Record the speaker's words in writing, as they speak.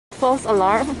false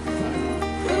alarm?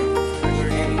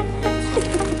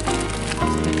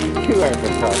 You are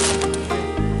the problem.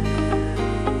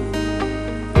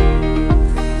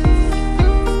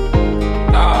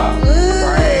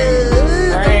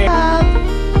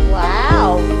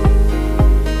 Wow.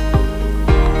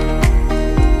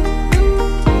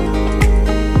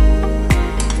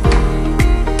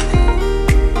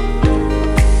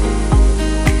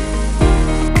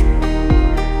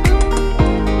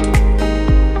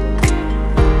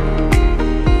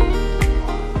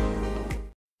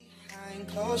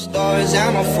 Doors,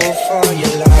 I'm a fool for your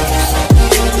love.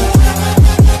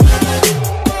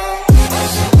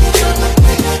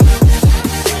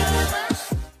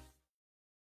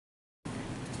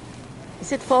 Is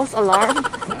it false alarm?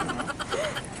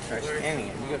 Try scanning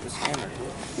it. You got the scanner.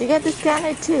 You got the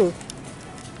scanner too.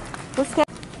 What's scan?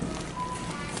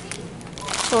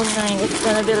 So 9. It's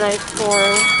gonna be like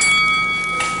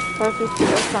 450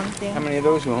 or something. How many of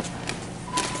those you want?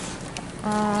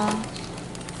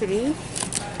 3.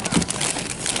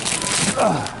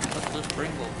 What's those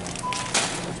Pringles?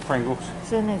 That's Pringles.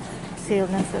 So nag-sale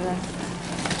na sila.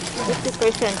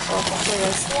 50% off.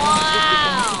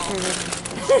 Wow!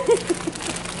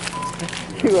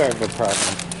 You are the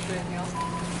problem.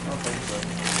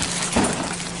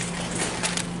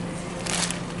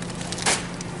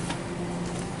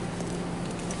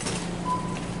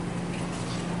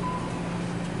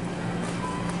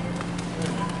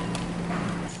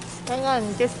 Hang on,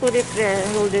 just put it there and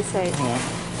hold this side. Hang on.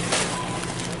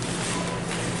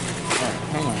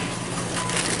 Hang on.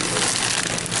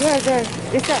 Yeah, there.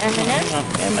 Is that M&M?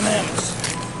 M&M's.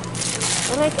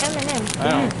 I like M&M. I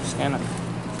don't scan it.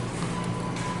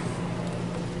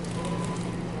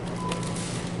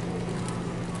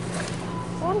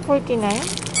 $149.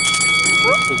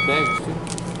 Big bags too.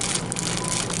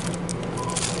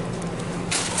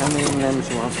 How many M&M's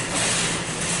you want?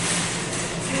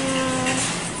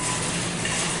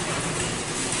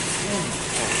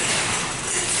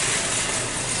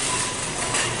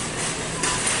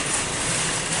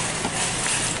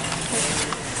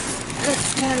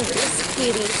 Let's have this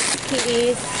kitties.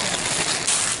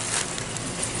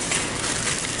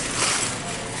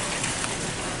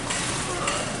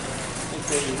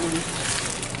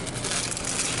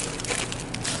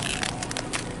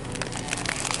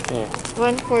 Yeah.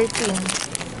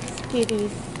 114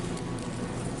 kitties.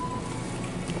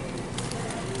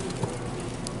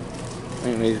 I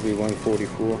think it needs to be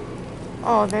 144.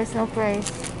 Oh, there's no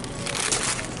price.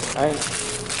 I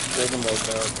take them by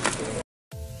dog.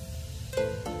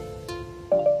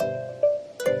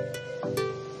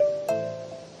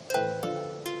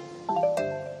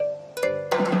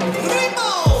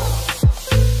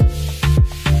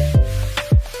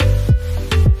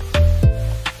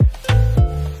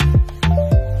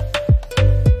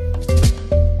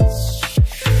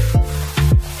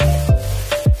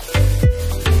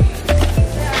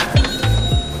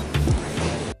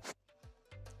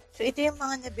 So, ito yung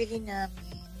mga nabili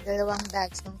namin. 2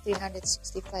 bags ng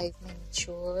 365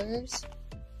 miniatures.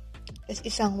 Tapos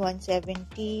isang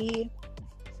 170.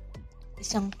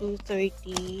 Isang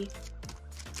 230.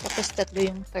 Tapos 3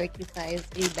 yung 35.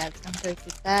 3 bags ng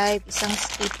 35. Isang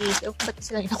sticky. Oh, ba't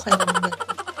sila yung nakuha namin dito?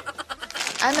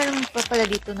 Meron pa pala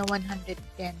dito na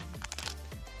 110.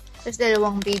 Tapos 2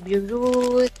 baby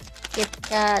root.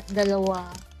 KitKat. 2.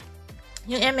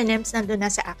 Yung M&M's nandun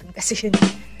na sa akin kasi yun.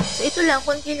 So, ito lang,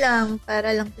 konti lang,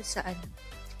 para lang to sa ano.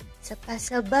 Sa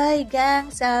pasabay gang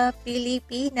sa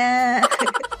Pilipinas.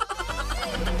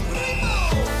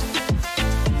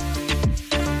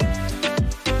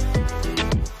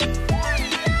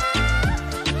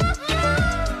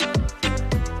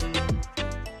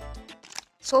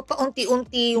 So,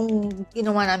 paunti-unti yung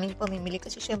ginawa namin pamimili.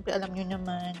 Kasi syempre, alam nyo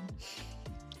naman,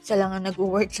 isa lang ang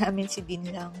nag-work sa amin, si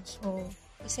Din lang. So,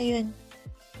 kasi yun,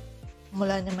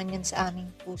 mula naman yan sa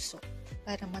aming puso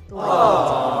para matuwa.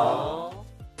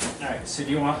 Alright, so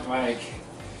do you want like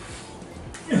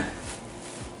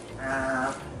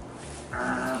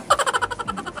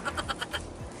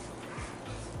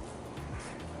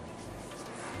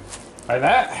like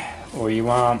that? Or you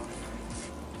want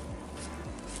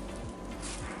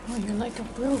Oh, you're like a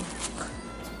bro.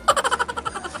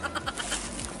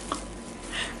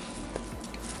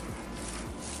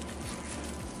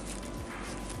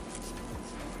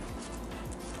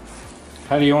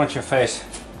 how do you want your face?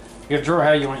 You gotta draw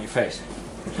how you want your face.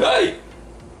 Hey!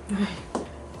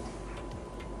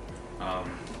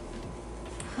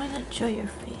 Why not show your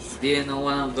face? Do you know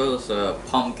one of those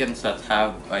pumpkins that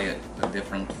have a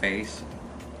different face?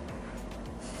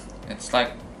 It's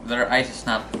like their eyes is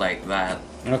not like that.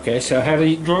 Okay, so how do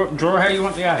you draw how you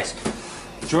want the eyes?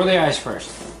 Draw the eyes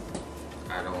first.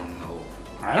 I don't know.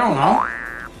 I don't know.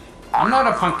 I'm not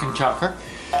a pumpkin chopper.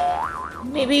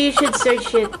 Maybe you should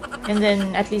search it and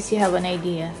then at least you have an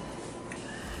idea.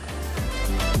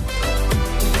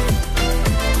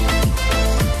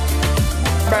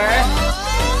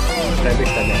 Stabby,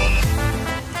 stabby.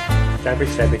 Stabby,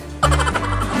 stabby.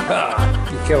 Ah,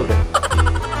 you killed it.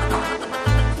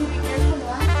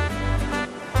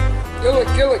 Kill it,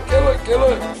 kill it, kill it, kill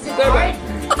it. Stab it.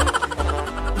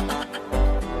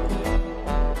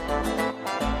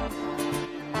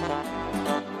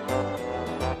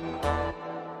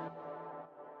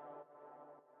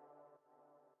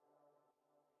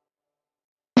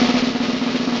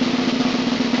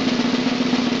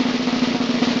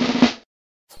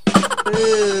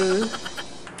 Ooh.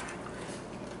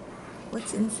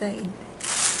 What's inside?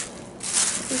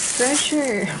 It's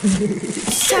treasure.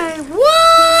 Sorry,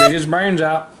 what? Take his brains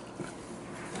out.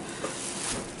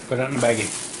 Put it in the baggie.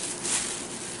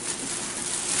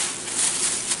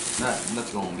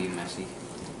 That's gonna be messy.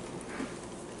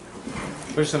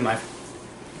 Where's some knife?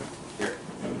 Here.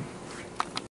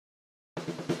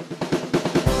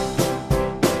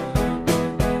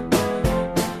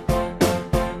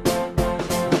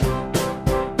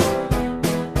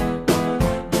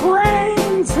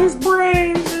 Brains! His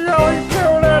brains! Oh, he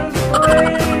killed out his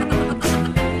brains!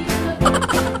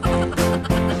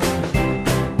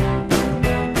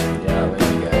 Yeah, we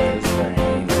got his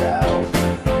brains out.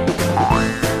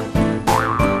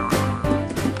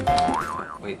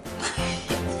 Wait.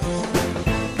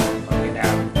 Okay,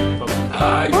 now.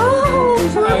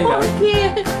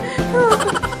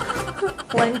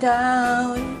 One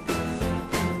down.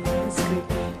 That's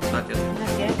creepy. Not yet.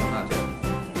 Not yet? Not yet.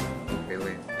 Okay,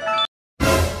 wait.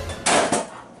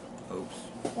 Oops.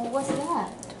 What was that?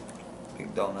 Big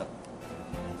donut.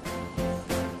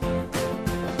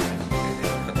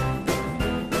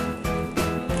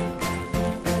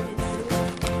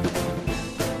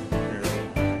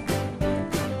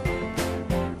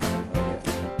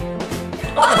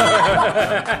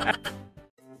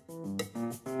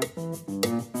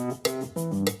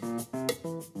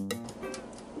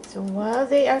 So while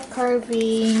they are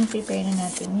carving, prepare na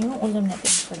natin yung ulam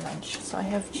natin for lunch. So I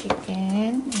have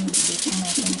chicken. Dito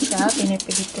natin siya.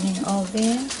 Pinipilit ko na yung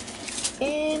oven.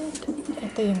 And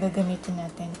ito yung gagamitin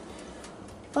natin.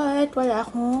 But wala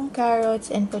akong carrots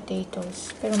and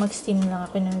potatoes. Pero mag-steam lang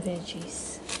ako ng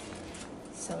veggies.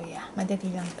 So yeah,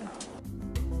 madali lang to.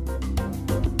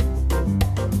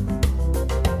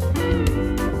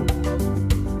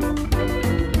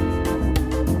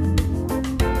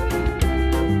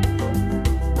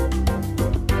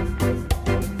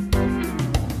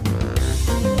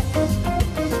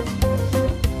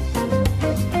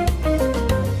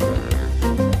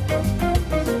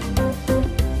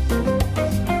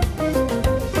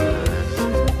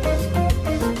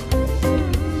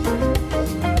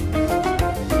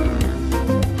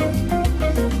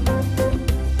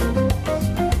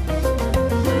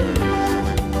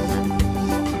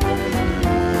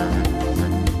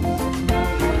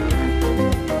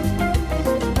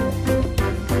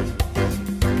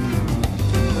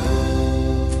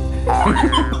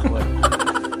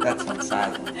 That's on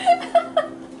silent.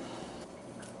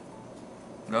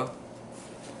 Go.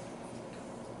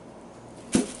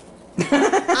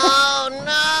 Oh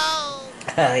no!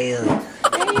 There you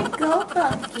go,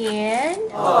 pumpkin.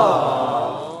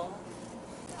 Aww.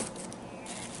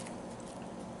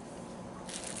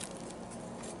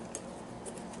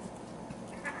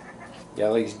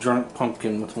 Yelly's drunk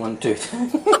pumpkin with one tooth.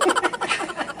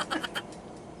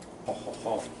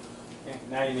 Oh. Okay,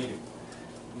 now you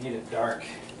need it dark.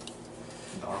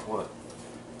 Dark what?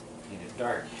 You need it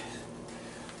dark.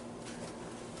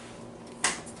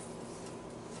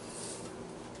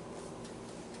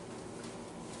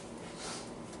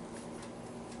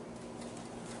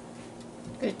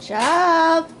 Good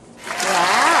job!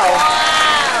 Wow!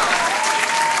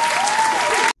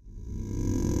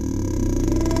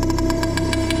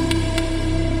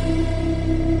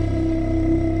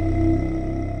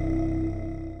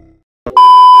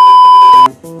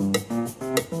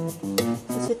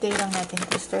 Sisitay lang natin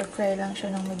to. Stir fry lang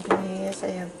siya ng mabilis.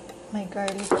 I have my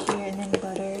garlic here and then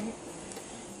butter.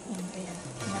 And ayan,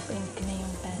 pinapain ko na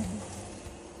yung pan.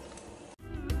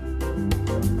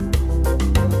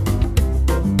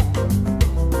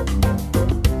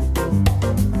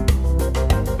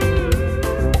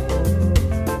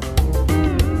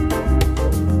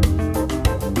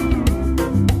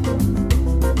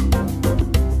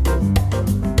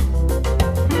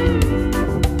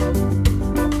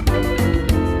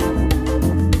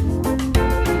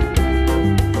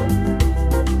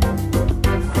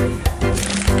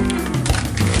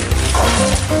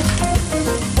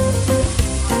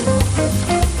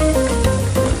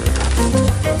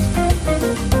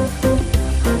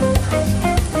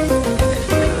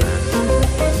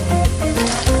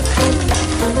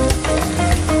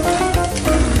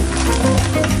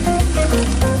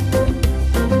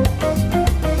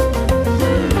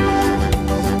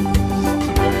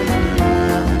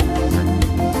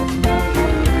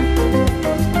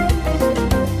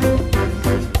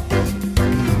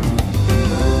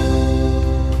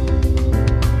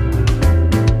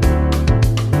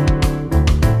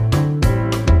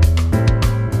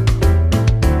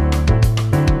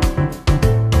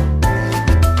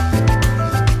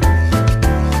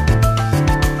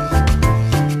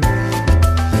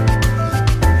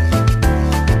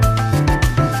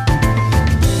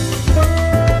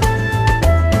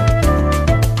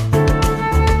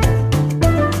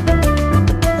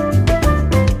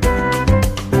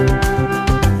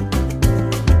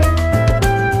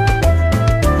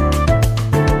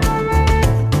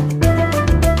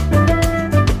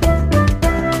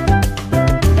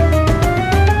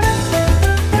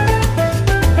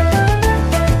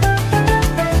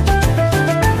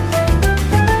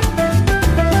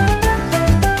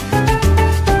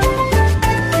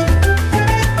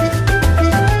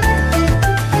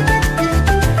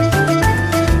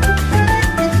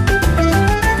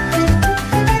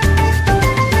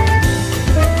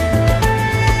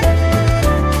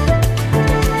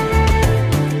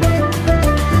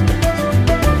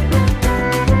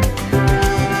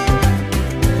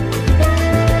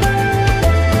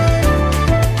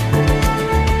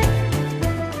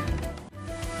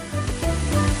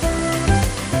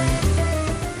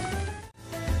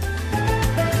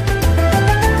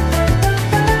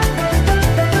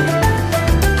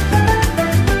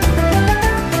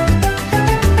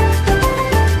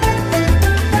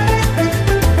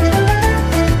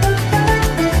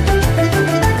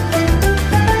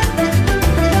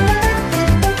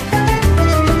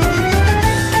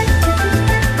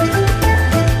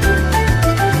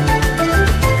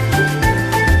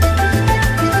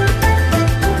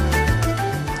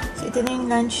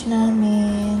 lunch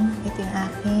namin. Ito yung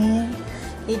akin.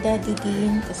 Kay Daddy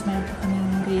din. Tapos meron pa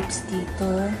kaming grapes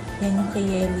dito. Yan yung kay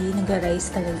Yeli.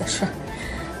 Nag-rice talaga siya.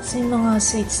 So yung mga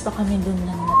sweets pa kami dun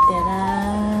na natira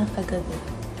kagabi.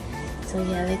 So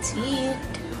yeah, let's eat.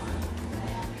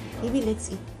 Maybe let's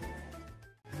eat.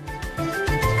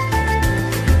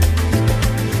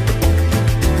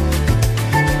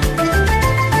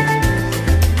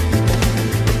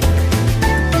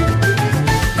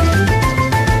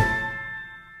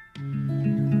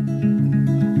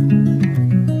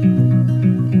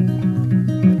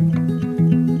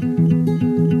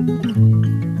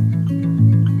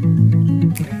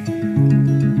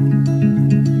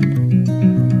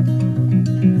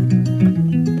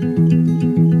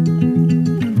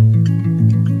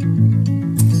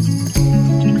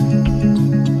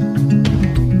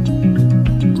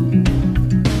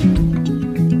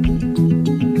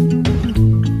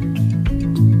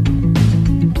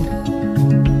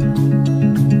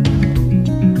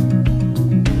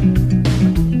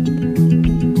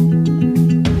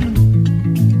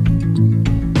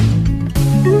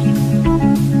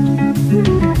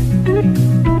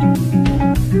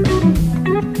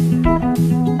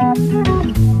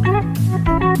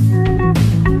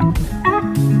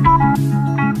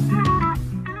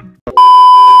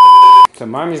 So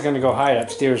mommy's gonna go hide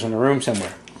upstairs in a room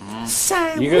somewhere.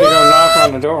 Sorry, You gotta go knock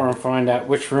on the door and find out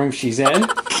which room she's in,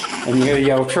 and you gotta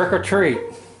yell trick or treat,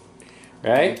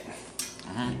 right?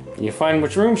 You find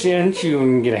which room she's in, you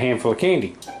can get a handful of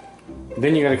candy.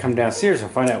 Then you gotta come downstairs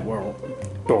and find out where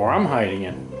door I'm hiding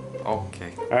in. Okay.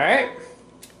 All right?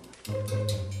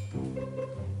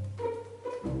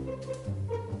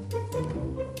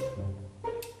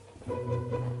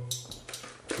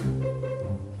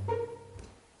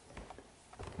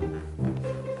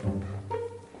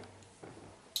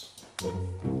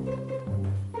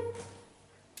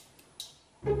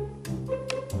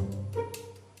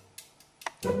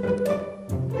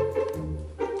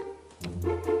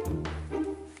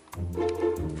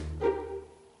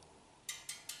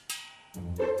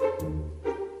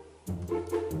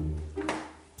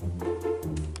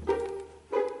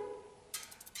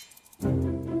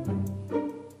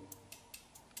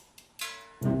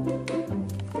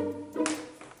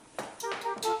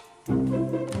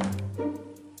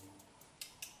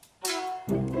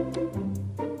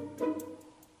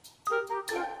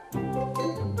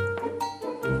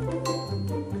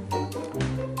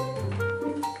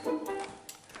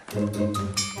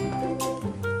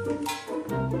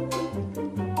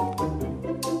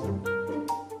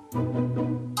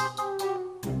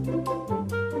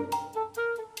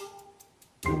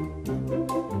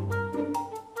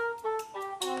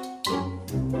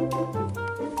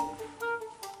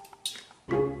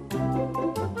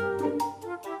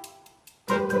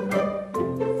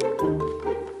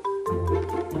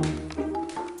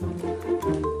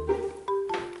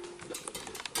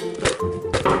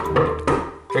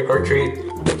 Trick or treat.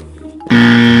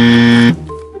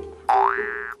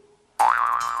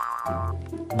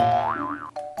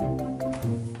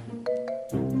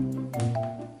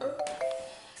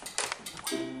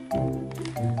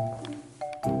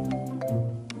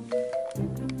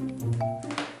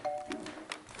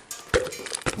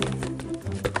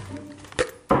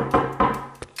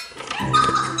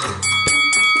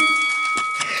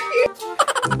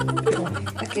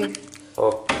 okay.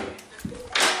 Oh.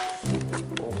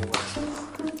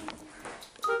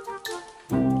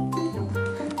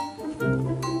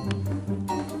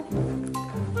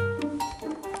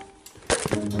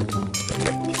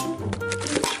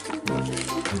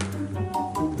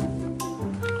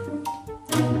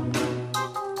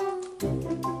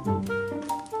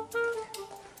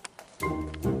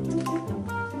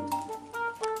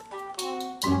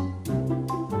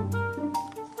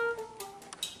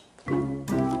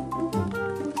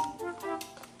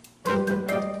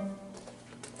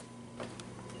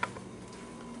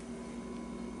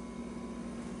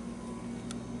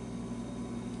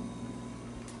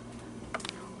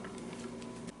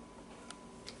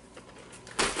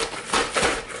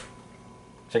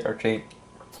 Trick or treat.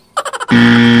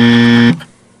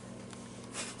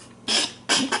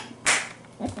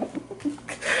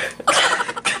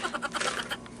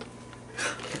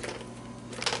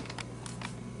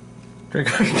 Trick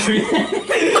or treat.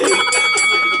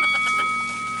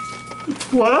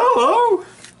 Whoa!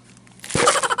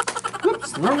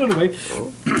 Oops, run it away.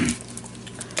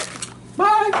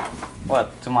 Bye!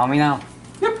 What? To mommy now?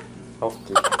 Yep.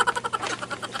 Okay.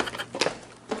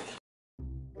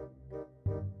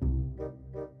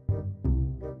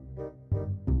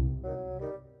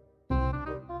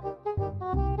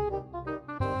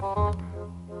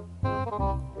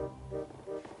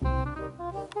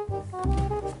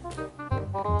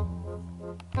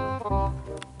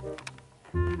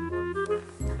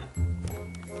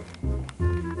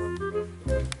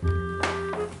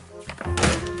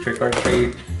 Trick or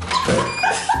treat.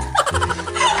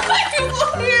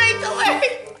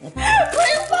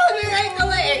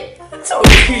 It's so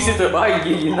easy to buy,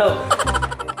 you know.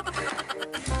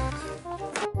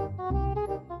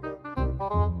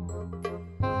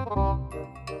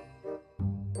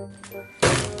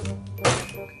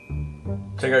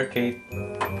 Trick or treat.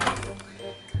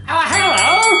 Oh,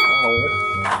 hello!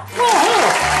 Oh.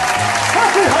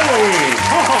 Happy Halloween!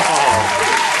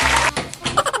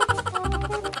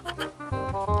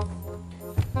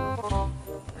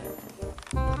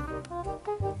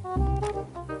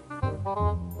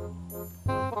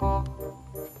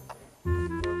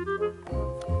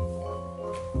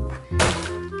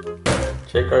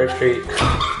 Trick or treat.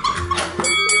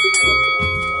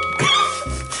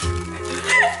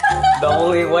 The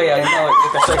only way I know it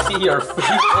because I see your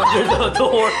feet under the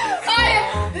door.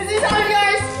 Hi! This is all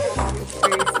yours!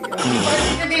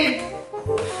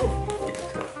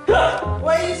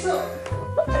 Why are you so...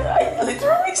 I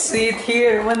literally see it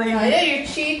here when I... Yeah, you're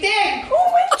cheating!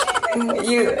 Oh my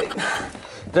cheating! You...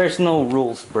 There's no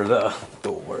rules for the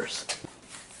doors.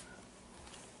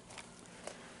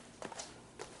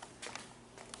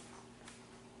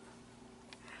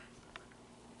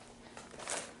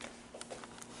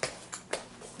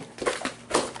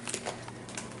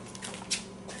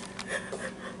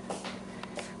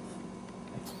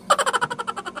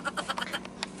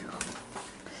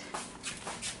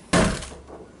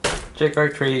 Trick or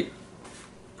treat.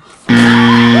 No.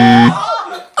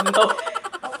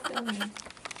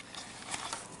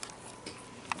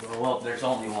 Well, there's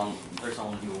only one. There's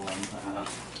only one.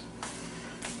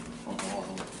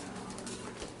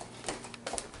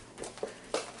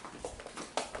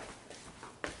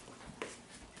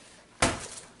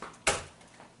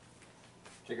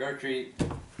 Trick or treat. You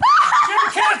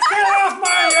can't get off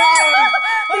my yard!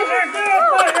 You can't get off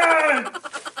my yard!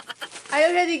 I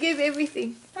already gave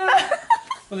everything.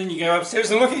 Well, then you go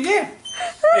upstairs and look again.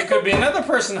 It could be another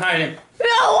person hiding.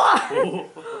 No!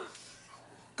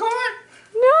 Go on.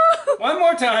 No! One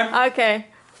more time. Okay.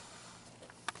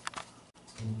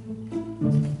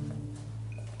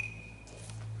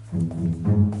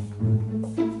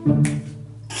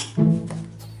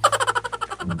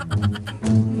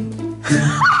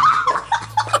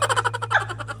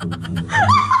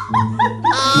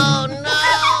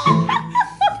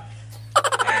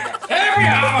 Happy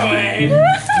Halloween!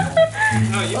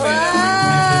 Oh, you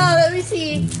Wow! Let me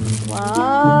see.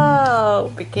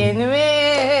 Wow! Begin with.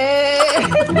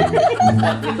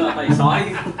 What you thought I saw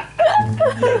you?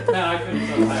 No, I couldn't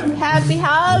so happy. Happy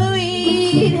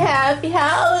Halloween! Happy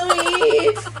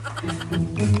Halloween!